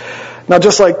works. Now,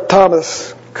 just like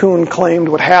Thomas Kuhn claimed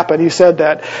would happen, he said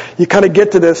that you kind of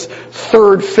get to this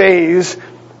third phase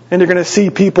and you're going to see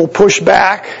people push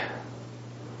back,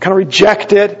 kind of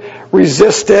reject it,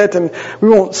 resist it, and we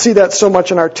won't see that so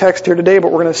much in our text here today,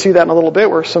 but we're going to see that in a little bit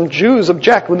where some Jews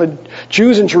object. When the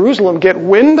Jews in Jerusalem get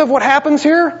wind of what happens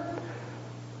here,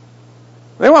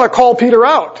 they want to call Peter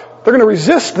out. They're going to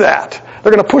resist that.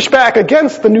 They're going to push back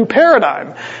against the new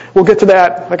paradigm. We'll get to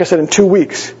that, like I said, in 2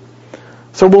 weeks.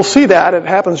 So we'll see that. It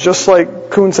happens just like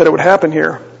Kuhn said it would happen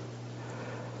here.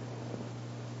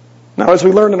 Now, as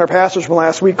we learned in our passage from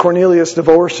last week, Cornelius'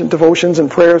 devotions and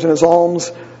prayers and his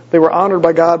alms, they were honored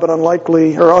by God, but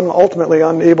ultimately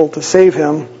unable to save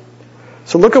him.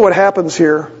 So look at what happens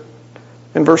here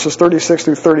in verses 36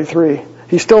 through 33.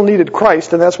 He still needed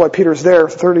Christ, and that's why Peter's there,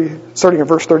 starting in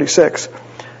verse 36.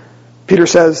 Peter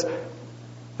says,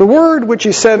 "The word which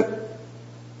he sent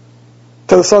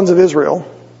to the sons of Israel,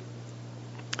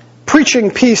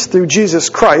 preaching peace through Jesus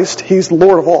Christ," he's the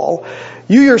Lord of all,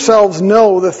 "you yourselves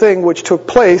know the thing which took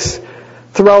place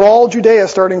throughout all Judea,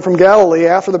 starting from Galilee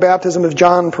after the baptism of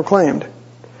John proclaimed.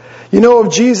 You know of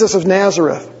Jesus of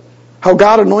Nazareth, how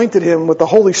God anointed him with the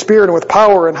Holy Spirit and with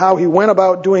power, and how he went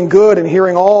about doing good and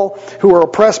healing all who were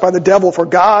oppressed by the devil, for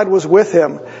God was with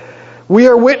him. We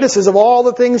are witnesses of all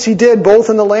the things he did, both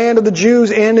in the land of the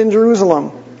Jews and in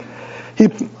Jerusalem.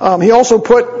 He also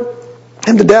put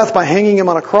him to death by hanging him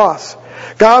on a cross.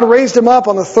 God raised him up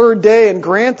on the third day and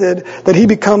granted that he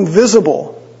become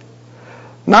visible,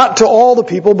 not to all the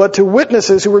people, but to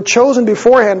witnesses who were chosen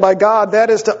beforehand by God,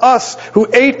 that is, to us who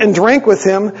ate and drank with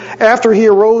him after he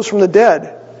arose from the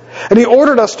dead. And he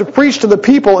ordered us to preach to the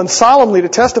people and solemnly to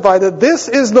testify that this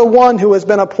is the one who has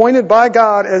been appointed by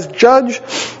God as judge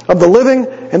of the living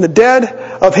and the dead.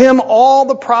 Of him all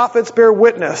the prophets bear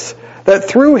witness that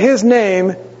through his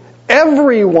name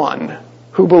everyone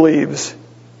who believes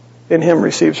in him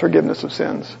receives forgiveness of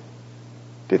sins."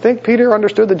 Do you think Peter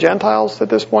understood the Gentiles at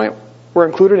this point were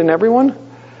included in everyone?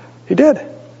 He did.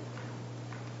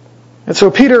 And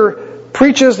so Peter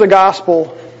preaches the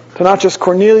gospel to not just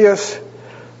Cornelius,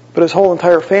 but his whole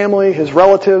entire family, his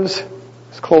relatives,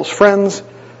 his close friends,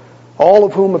 all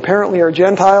of whom apparently are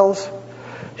Gentiles.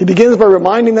 He begins by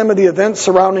reminding them of the events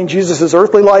surrounding Jesus'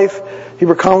 earthly life. He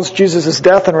recounts Jesus'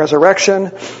 death and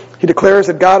resurrection. He declares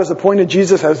that God has appointed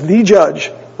Jesus as the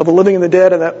judge of the living and the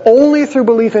dead, and that only through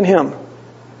belief in him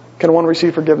can one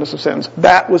receive forgiveness of sins.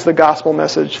 That was the gospel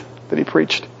message that he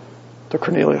preached to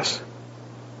Cornelius.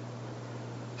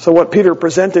 So what Peter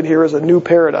presented here is a new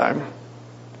paradigm,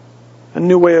 a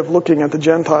new way of looking at the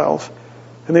Gentiles.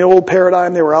 In the old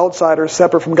paradigm, they were outsiders,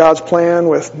 separate from God's plan,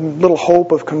 with little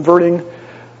hope of converting,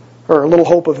 or little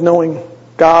hope of knowing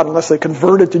God unless they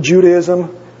converted to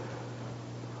Judaism,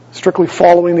 strictly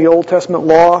following the Old Testament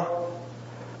law.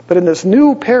 But in this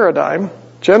new paradigm,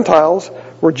 Gentiles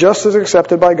were just as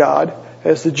accepted by God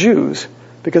as the Jews,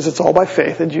 because it's all by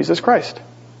faith in Jesus Christ.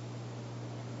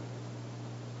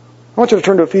 I want you to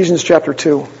turn to Ephesians chapter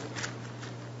 2.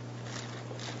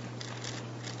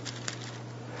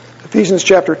 Ephesians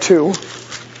chapter 2.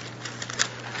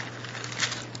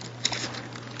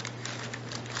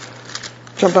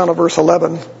 Jump down to verse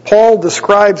 11. Paul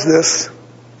describes this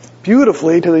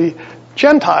beautifully to the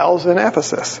Gentiles in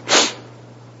Ephesus.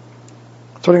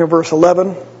 Starting at verse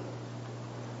 11.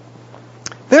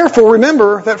 "Therefore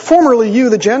remember that formerly you,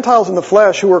 the Gentiles in the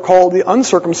flesh, who were called the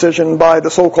uncircumcision by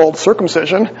the so-called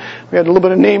circumcision," we had a little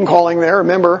bit of name calling there,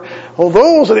 remember, "well,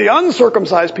 those are the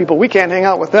uncircumcised people, we can't hang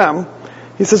out with them."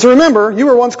 He says, "Remember, you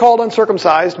were once called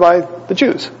uncircumcised by the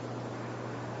Jews,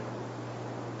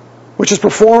 which is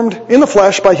performed in the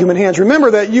flesh by human hands.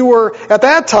 Remember that you were at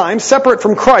that time separate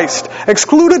from Christ,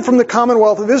 excluded from the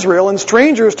commonwealth of Israel, and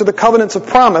strangers to the covenants of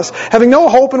promise, having no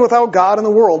hope and without God in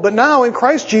the world. But now in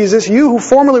Christ Jesus, you who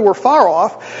formerly were far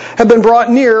off have been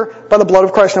brought near by the blood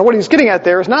of Christ." Now what he's getting at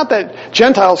there is not that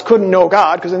Gentiles couldn't know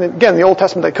God, because again, in the Old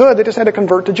Testament they could, they just had to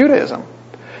convert to Judaism.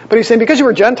 But he's saying because you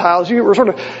were Gentiles, you were sort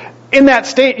of, in that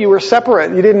state you were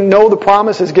separate. You didn't know the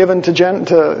promises given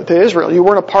to Israel. You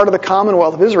weren't a part of the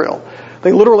commonwealth of Israel.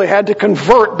 They literally had to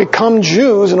convert, become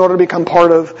Jews in order to become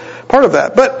part of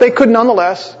that. But they could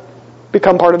nonetheless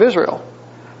become part of Israel.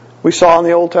 We saw in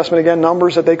the Old Testament again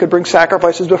Numbers that they could bring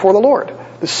sacrifices before the Lord,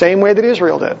 the same way that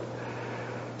Israel did.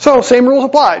 So same rules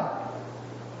applied.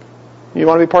 You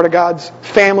want to be part of God's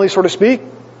family, so to speak,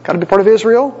 got to be part of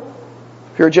Israel.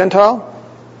 If you're a Gentile,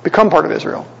 become part of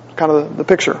Israel. Kind of the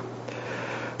picture.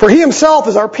 "For he himself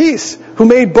is our peace, who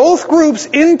made both groups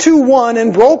into one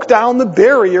and broke down the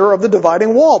barrier of the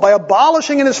dividing wall by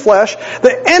abolishing in his flesh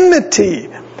the enmity,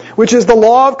 which is the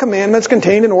law of commandments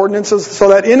contained in ordinances, so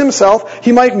that in himself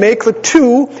he might make the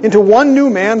two into one new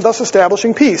man, thus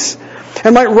establishing peace,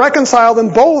 and might reconcile them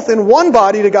both in one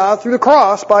body to God through the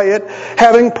cross, by it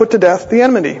having put to death the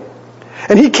enmity.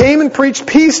 And he came and preached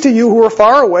peace to you who were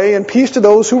far away and peace to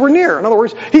those who were near." In other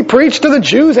words, he preached to the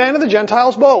Jews and to the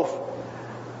Gentiles both.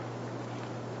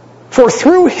 "For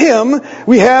through him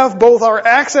we have both our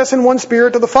access in one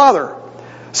Spirit to the Father.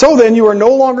 So then you are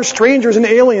no longer strangers and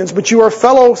aliens, but you are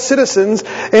fellow citizens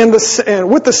and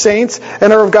with the saints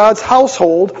and are of God's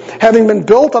household, having been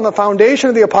built on the foundation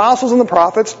of the apostles and the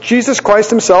prophets, Jesus Christ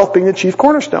himself being the chief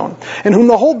cornerstone, in whom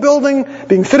the whole building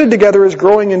being fitted together is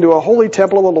growing into a holy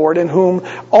temple of the Lord, in whom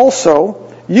also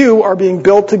you are being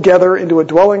built together into a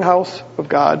dwelling house of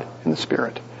God in the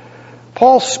Spirit.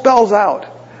 Paul spells out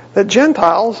that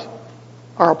Gentiles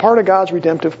are a part of God's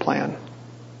redemptive plan.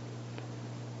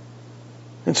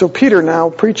 And so Peter now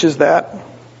preaches that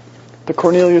to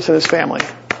Cornelius and his family.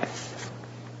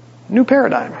 New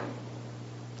paradigm.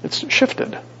 It's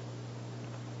shifted.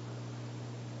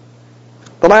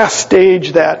 The last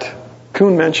stage that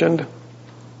Kuhn mentioned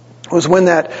was when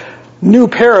that new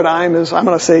paradigm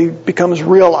becomes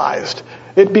realized.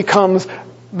 It becomes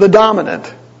the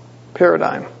dominant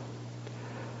paradigm.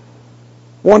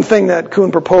 One thing that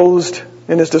Kuhn proposed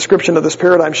in his description of this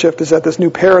paradigm shift is that this new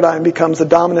paradigm becomes the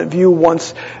dominant view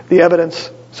once the evidence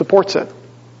supports it.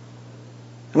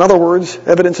 In other words,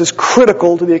 evidence is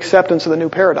critical to the acceptance of the new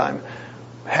paradigm.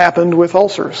 It happened with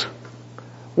ulcers.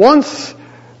 Once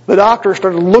the doctor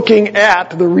started looking at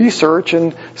the research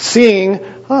and seeing,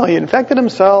 he infected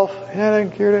himself, doing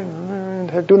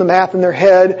the math in their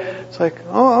head, it's like,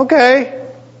 okay.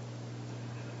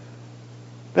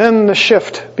 Then the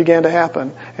shift began to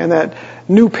happen, and that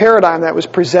new paradigm that was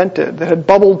presented, that had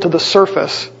bubbled to the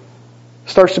surface,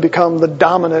 starts to become the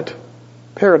dominant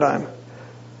paradigm.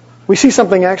 We see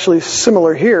something actually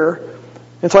similar here,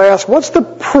 and so I ask, what's the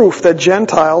proof that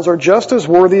Gentiles are just as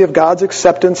worthy of God's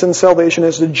acceptance and salvation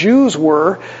as the Jews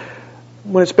were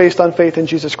when it's based on faith in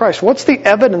Jesus Christ? What's the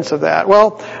evidence of that?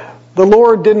 Well, the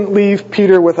Lord didn't leave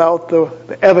Peter without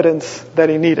the evidence that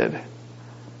he needed.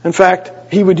 In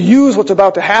fact, he would use what's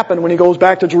about to happen when he goes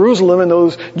back to Jerusalem and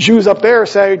those Jews up there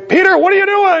say, Peter, what are you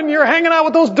doing? You're hanging out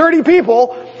with those dirty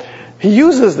people. He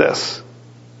uses this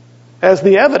as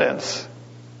the evidence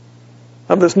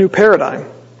of this new paradigm.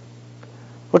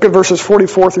 Look at verses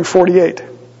 44 through 48.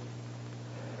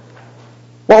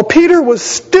 While Peter was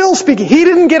still speaking, he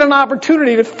didn't get an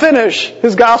opportunity to finish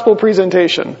his gospel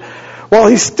presentation. While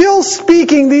he's still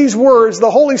speaking these words, the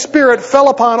Holy Spirit fell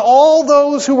upon all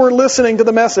those who were listening to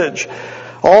the message.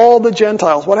 All the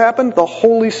Gentiles. What happened? The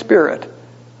Holy Spirit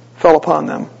fell upon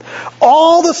them.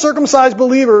 All the circumcised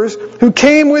believers who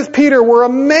came with Peter were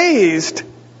amazed.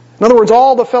 In other words,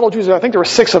 all the fellow Jews, I think there were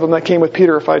 6 of them that came with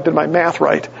Peter if I did my math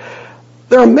right.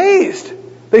 They're amazed.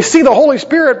 They see the Holy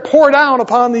Spirit pour down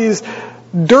upon these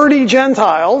dirty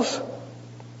Gentiles.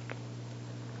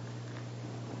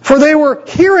 For they were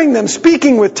hearing them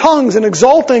speaking with tongues and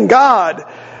exalting God.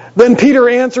 Then Peter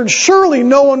answered, surely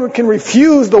no one can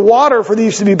refuse the water for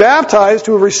these to be baptized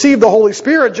who have received the Holy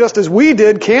Spirit just as we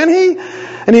did, can he?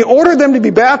 And he ordered them to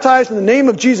be baptized in the name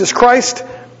of Jesus Christ.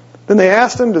 Then they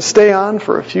asked him to stay on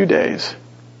for a few days.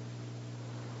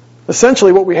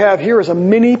 Essentially what we have here is a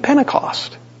mini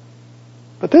Pentecost.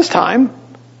 But this time,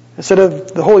 instead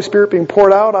of the Holy Spirit being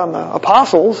poured out on the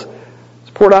apostles,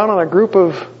 it's poured out on a group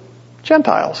of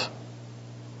Gentiles.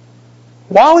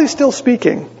 While he's still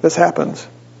speaking, this happens.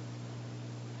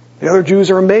 The other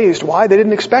Jews are amazed. Why? They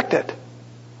didn't expect it.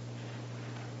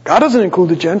 God doesn't include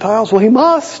the Gentiles. Well, he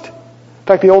must. In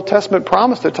fact, the Old Testament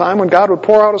promised a time when God would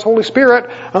pour out his Holy Spirit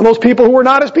on those people who were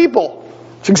not his people.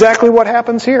 It's exactly what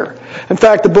happens here. In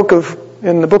fact, in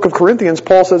the book of Corinthians,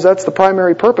 Paul says that's the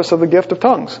primary purpose of the gift of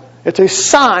tongues. It's a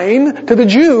sign to the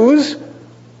Jews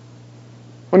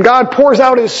when God pours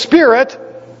out his Spirit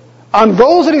on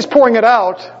those that he's pouring it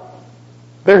out,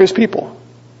 they're his people.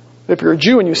 If you're a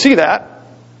Jew and you see that,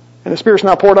 and the Spirit's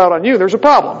not poured out on you, there's a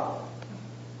problem.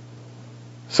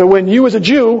 So when you as a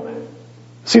Jew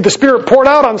see the Spirit poured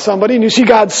out on somebody and you see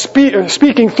God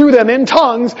speaking through them in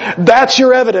tongues, that's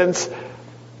your evidence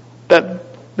that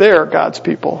they're God's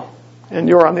people and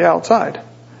you're on the outside.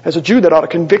 As a Jew, that ought to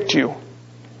convict you.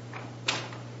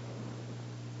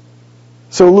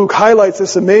 So Luke highlights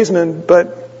this amazement, but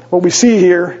what we see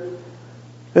here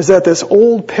is that this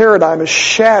old paradigm is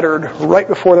shattered right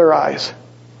before their eyes.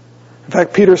 In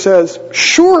fact, Peter says,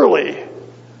 surely, in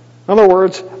other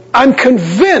words, I'm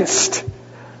convinced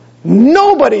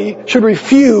nobody should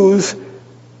refuse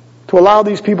to allow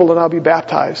these people to now be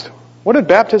baptized. What did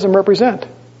baptism represent?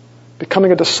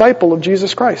 Becoming a disciple of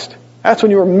Jesus Christ. That's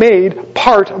when you are made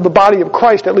part of the body of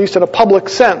Christ, at least in a public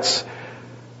sense.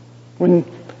 When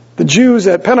the Jews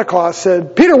at Pentecost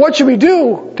said, Peter, what should we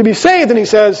do to be saved? And he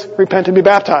says, repent and be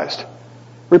baptized.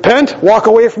 Repent, walk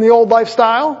away from the old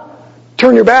lifestyle,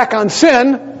 turn your back on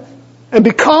sin, and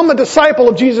become a disciple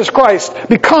of Jesus Christ.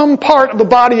 Become part of the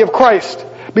body of Christ.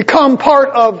 Become part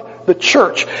of the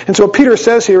church. And so what Peter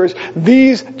says here is,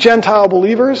 these Gentile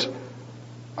believers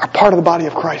are part of the body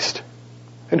of Christ.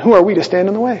 And who are we to stand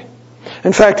in the way?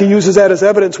 In fact, he uses that as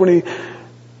evidence when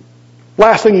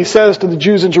last thing he says to the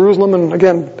Jews in Jerusalem, and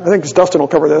again, I think Dustin will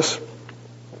cover this.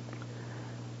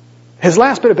 His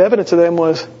last bit of evidence to them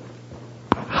was,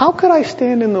 how could I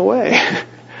stand in the way?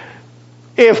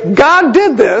 If God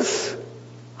did this,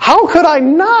 how could I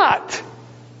not?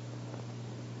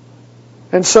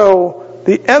 And so,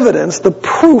 the evidence, the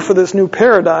proof of this new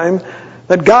paradigm,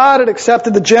 that God had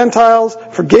accepted the Gentiles,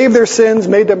 forgave their sins,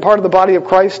 made them part of the body of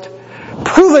Christ,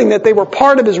 proving that they were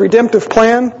part of His redemptive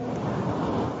plan,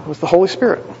 was the Holy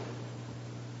Spirit.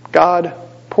 God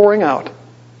pouring out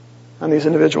on these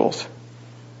individuals.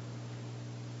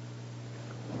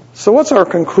 So what's our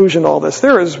conclusion to all this?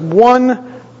 There is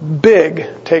one big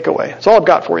takeaway. That's all I've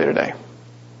got for you today.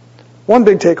 One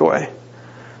big takeaway.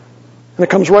 And it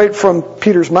comes right from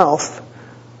Peter's mouth.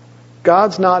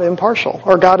 God's not impartial,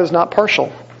 or God is not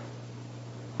partial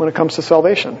when it comes to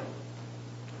salvation.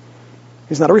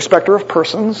 He's not a respecter of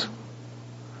persons.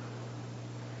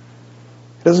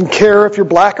 He doesn't care if you're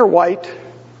black or white,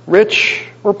 rich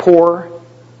or poor,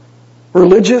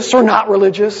 religious or not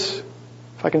religious,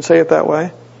 if I can say it that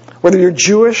way, whether you're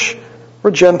Jewish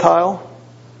or Gentile.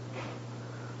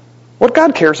 What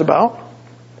God cares about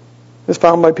is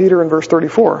found by Peter in verse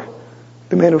 34.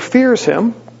 The man who fears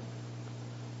Him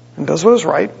and does what is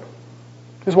right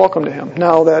is welcome to Him.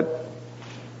 Now that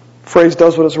phrase,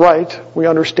 does what is right, we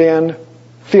understand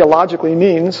theologically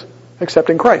means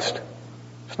accepting Christ.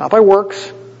 It's not by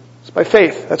works, it's by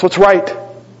faith. That's what's right.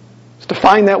 It's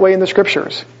defined that way in the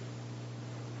Scriptures.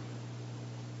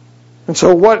 And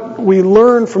so what we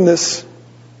learn from this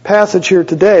passage here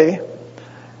today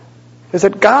is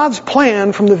that God's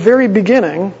plan from the very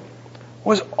beginning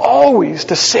was always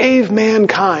to save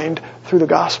mankind through the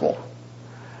gospel.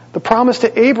 The promise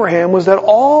to Abraham was that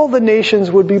all the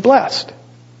nations would be blessed.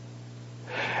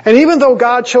 And even though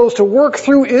God chose to work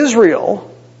through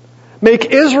Israel, make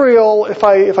Israel, if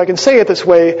I can say it this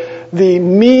way, the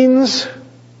means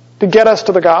to get us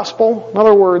to the gospel. In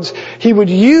other words, He would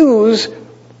use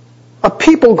a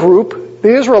people group,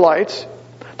 the Israelites,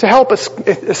 to help us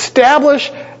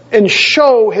establish and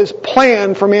show His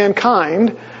plan for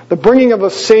mankind, the bringing of a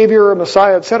Savior, a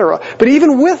Messiah, etc. But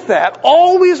even with that,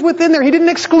 always within there, He didn't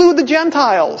exclude the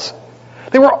Gentiles.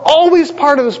 They were always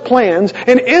part of His plans,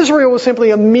 and Israel was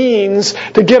simply a means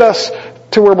to get us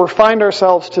to where we find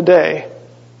ourselves today.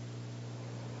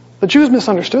 The Jews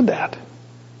misunderstood that.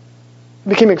 It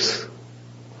became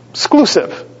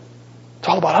exclusive. It's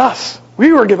all about us.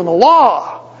 We were given the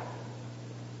law.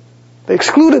 They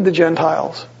excluded the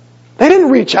Gentiles. They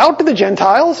didn't reach out to the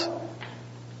Gentiles.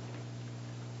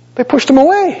 They pushed them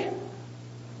away.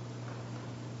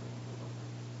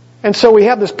 And so we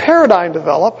have this paradigm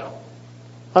develop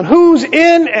on who's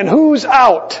in and who's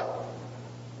out.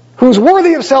 Who's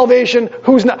worthy of salvation,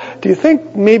 who's not. Do you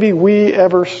think maybe we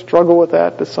ever struggle with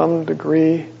that to some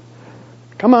degree?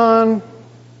 Come on,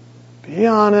 be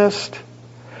honest.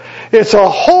 It's a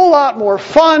whole lot more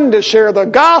fun to share the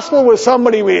gospel with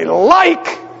somebody we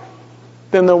like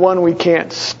than the one we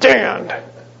can't stand.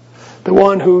 The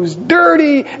one who's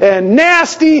dirty and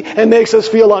nasty and makes us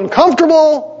feel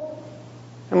uncomfortable.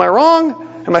 Am I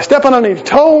wrong? Am I stepping on any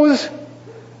toes?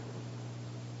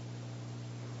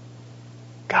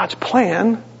 God's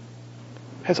plan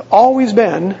has always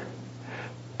been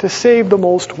to save the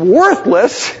most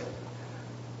worthless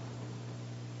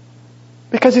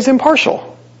because He's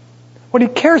impartial. What He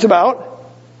cares about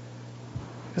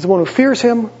is the one who fears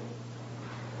Him,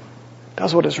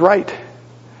 does what is right,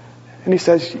 and He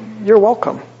says, you're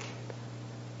welcome.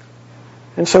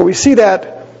 And so we see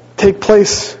that take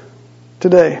place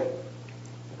today.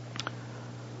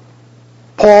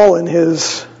 Paul in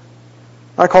his,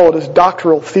 I call it his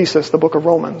doctoral thesis, the book of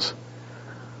Romans.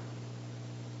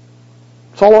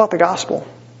 It's all about the gospel.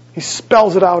 He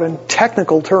spells it out in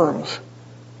technical terms.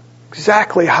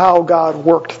 Exactly how God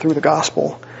worked through the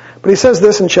gospel. But he says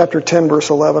this in chapter 10, verse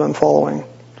 11 and following.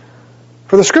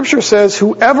 For the Scripture says,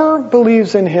 whoever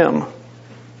believes in Him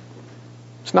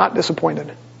is not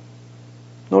disappointed.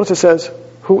 Notice it says,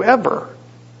 whoever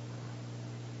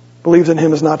believes in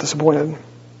Him is not disappointed.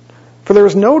 For there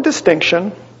is no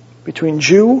distinction between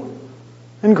Jew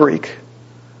and Greek.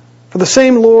 For the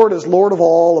same Lord is Lord of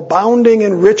all, abounding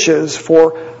in riches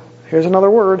for, here's another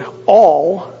word,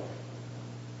 all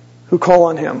who call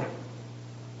on Him.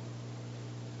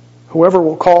 Whoever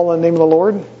will call on the name of the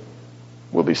Lord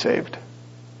will be saved.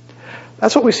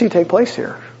 That's what we see take place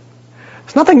here.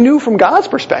 It's nothing new from God's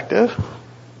perspective.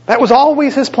 That was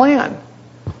always His plan.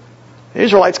 The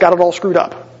Israelites got it all screwed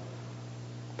up.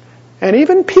 And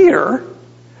even Peter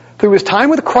through his time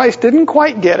with Christ, didn't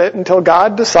quite get it until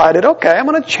God decided, okay, I'm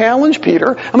going to challenge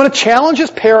Peter. I'm going to challenge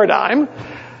his paradigm.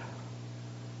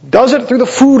 Does it through the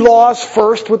food laws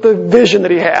first with the vision that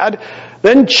he had.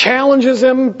 Then challenges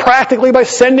him practically by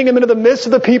sending him into the midst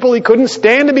of the people he couldn't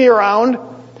stand to be around.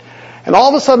 And all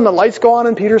of a sudden the lights go on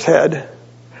in Peter's head.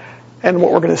 And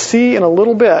what we're going to see in a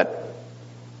little bit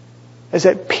is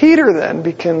that Peter then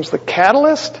becomes the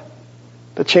catalyst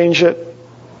to change it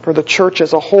for the church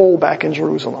as a whole back in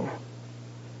Jerusalem.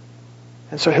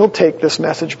 And so he'll take this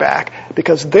message back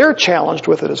because they're challenged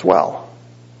with it as well.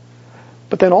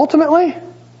 But then ultimately,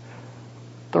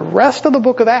 the rest of the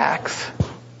book of Acts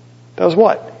does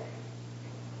what?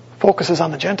 Focuses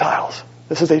on the Gentiles.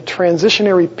 This is a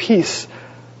transitionary piece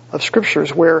of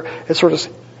scriptures where it sort of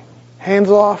hands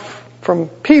off from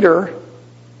Peter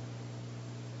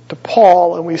to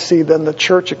Paul, and we see then the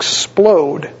church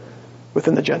explode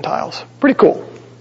within the Gentiles. Pretty cool.